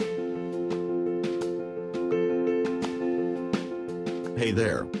Hey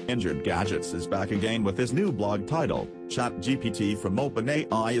there, Injured Gadgets is back again with his new blog title. ChatGPT from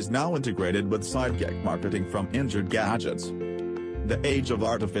OpenAI is now integrated with Sidekick marketing from Injured Gadgets. The age of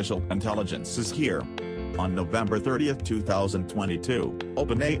artificial intelligence is here. On November 30, 2022,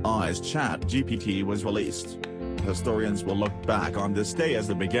 OpenAI's ChatGPT was released. Historians will look back on this day as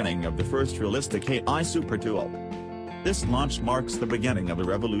the beginning of the first realistic AI super tool. This launch marks the beginning of a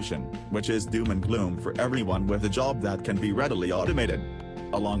revolution, which is doom and gloom for everyone with a job that can be readily automated.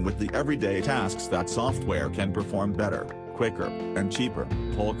 Along with the everyday tasks that software can perform better, quicker, and cheaper,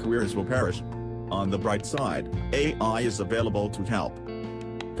 whole careers will perish. On the bright side, AI is available to help.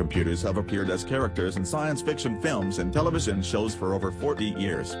 Computers have appeared as characters in science fiction films and television shows for over 40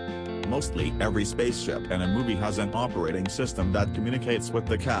 years. Mostly every spaceship in a movie has an operating system that communicates with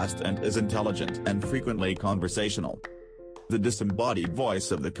the cast and is intelligent and frequently conversational. The disembodied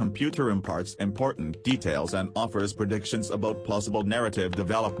voice of the computer imparts important details and offers predictions about possible narrative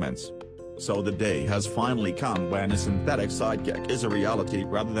developments. So the day has finally come when a synthetic sidekick is a reality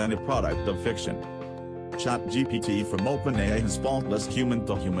rather than a product of fiction. ChatGPT from OpenAI has faultless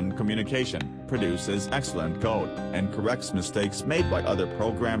human-to-human communication, produces excellent code, and corrects mistakes made by other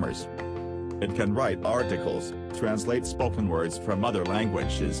programmers. It can write articles, translate spoken words from other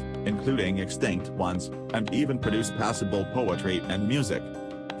languages, including extinct ones, and even produce passable poetry and music.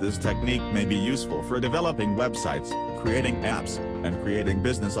 This technique may be useful for developing websites, creating apps, and creating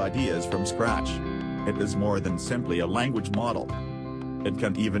business ideas from scratch. It is more than simply a language model. It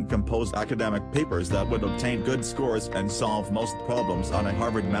can even compose academic papers that would obtain good scores and solve most problems on a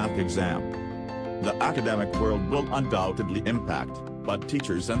Harvard math exam. The academic world will undoubtedly impact, but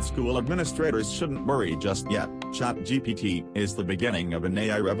teachers and school administrators shouldn't worry just yet. ChatGPT is the beginning of an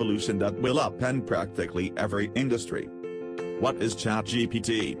AI revolution that will upend practically every industry. What is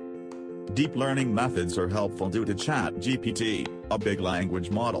ChatGPT? Deep learning methods are helpful due to ChatGPT, a big language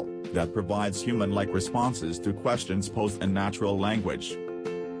model that provides human-like responses to questions posed in natural language.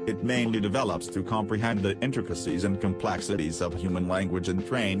 It mainly develops to comprehend the intricacies and complexities of human language and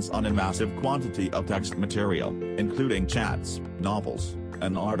trains on a massive quantity of text material, including chats, novels,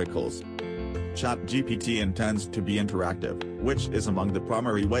 and articles. ChatGPT intends to be interactive, which is among the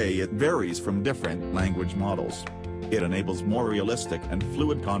primary way it varies from different language models. It enables more realistic and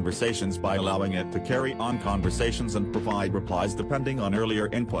fluid conversations by allowing it to carry on conversations and provide replies depending on earlier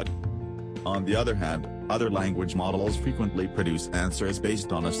input. On the other hand, other language models frequently produce answers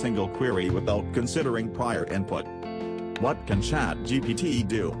based on a single query without considering prior input. What can ChatGPT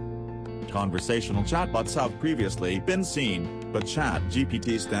do? Conversational chatbots have previously been seen, but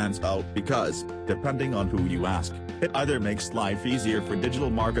ChatGPT stands out because, depending on who you ask, it either makes life easier for digital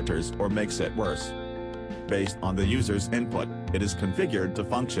marketers or makes it worse. Based on the user's input, it is configured to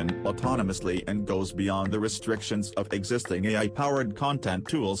function autonomously and goes beyond the restrictions of existing AI-powered content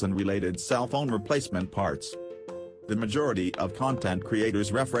tools and related cell phone replacement parts. The majority of content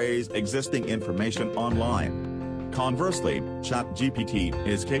creators rephrase existing information online. Conversely, ChatGPT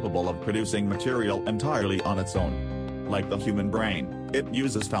is capable of producing material entirely on its own. Like the human brain, it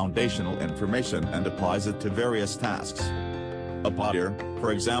uses foundational information and applies it to various tasks. A potter,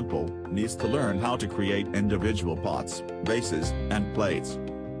 for example, needs to learn how to create individual pots, vases, and plates.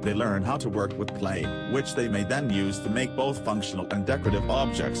 They learn how to work with clay, which they may then use to make both functional and decorative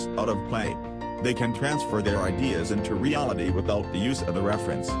objects out of clay. They can transfer their ideas into reality without the use of a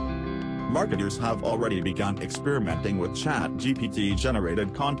reference. Marketers have already begun experimenting with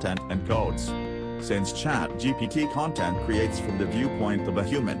ChatGPT-generated content and codes. Since ChatGPT content creates from the viewpoint of a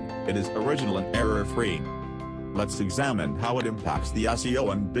human, it is original and error-free. Let's examine how it impacts the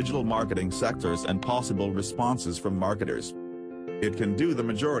SEO and digital marketing sectors and possible responses from marketers. It can do the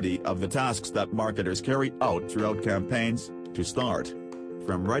majority of the tasks that marketers carry out throughout campaigns. To start,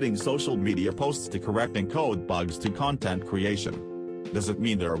 from writing social media posts to correcting code bugs to content creation. Does it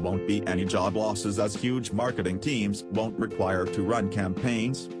mean there won't be any job losses as huge marketing teams won't require to run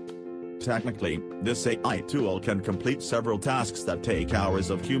campaigns? Technically, this AI tool can complete several tasks that take hours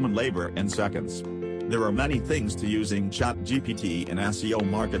of human labor in seconds. There are many things to using ChatGPT in SEO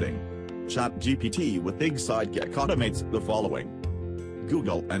marketing. ChatGPT with Big Sidekick automates the following: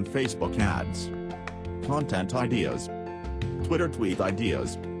 Google and Facebook ads, content ideas, Twitter tweet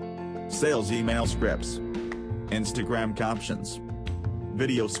ideas, sales email scripts, Instagram captions,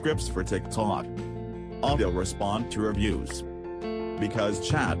 video scripts for TikTok, audio response to reviews. Because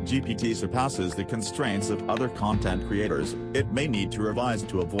ChatGPT surpasses the constraints of other content creators, it may need to revise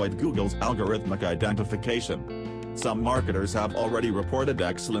to avoid Google's algorithmic identification. Some marketers have already reported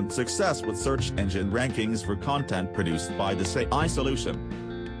excellent success with search engine rankings for content produced by this AI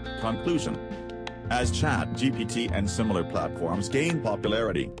solution. Conclusion: As ChatGPT and similar platforms gain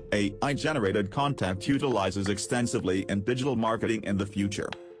popularity, AI-generated content utilizes extensively in digital marketing in the future.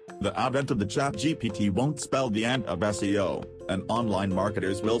 The advent of the ChatGPT won't spell the end of SEO, and online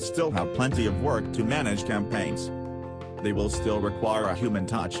marketers will still have plenty of work to manage campaigns. They will still require a human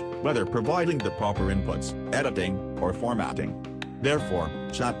touch, whether providing the proper inputs, editing, or formatting. Therefore,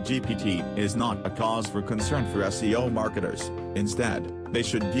 ChatGPT is not a cause for concern for SEO marketers. Instead, they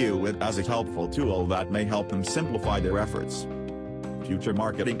should view it as a helpful tool that may help them simplify their efforts. Future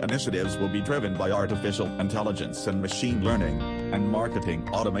marketing initiatives will be driven by artificial intelligence and machine learning, and marketing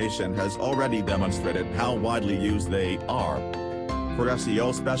automation has already demonstrated how widely used they are. For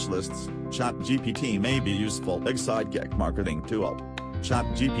SEO specialists, ChatGPT may be useful as a Sidekick marketing tool.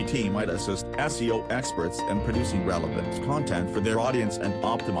 ChatGPT might assist SEO experts in producing relevant content for their audience and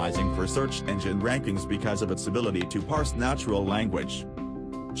optimizing for search engine rankings because of its ability to parse natural language.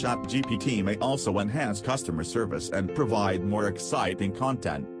 ChatGPT may also enhance customer service and provide more exciting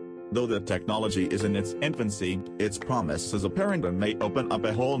content. Though the technology is in its infancy, its promise is apparent and may open up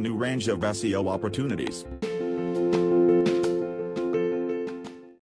a whole new range of SEO opportunities.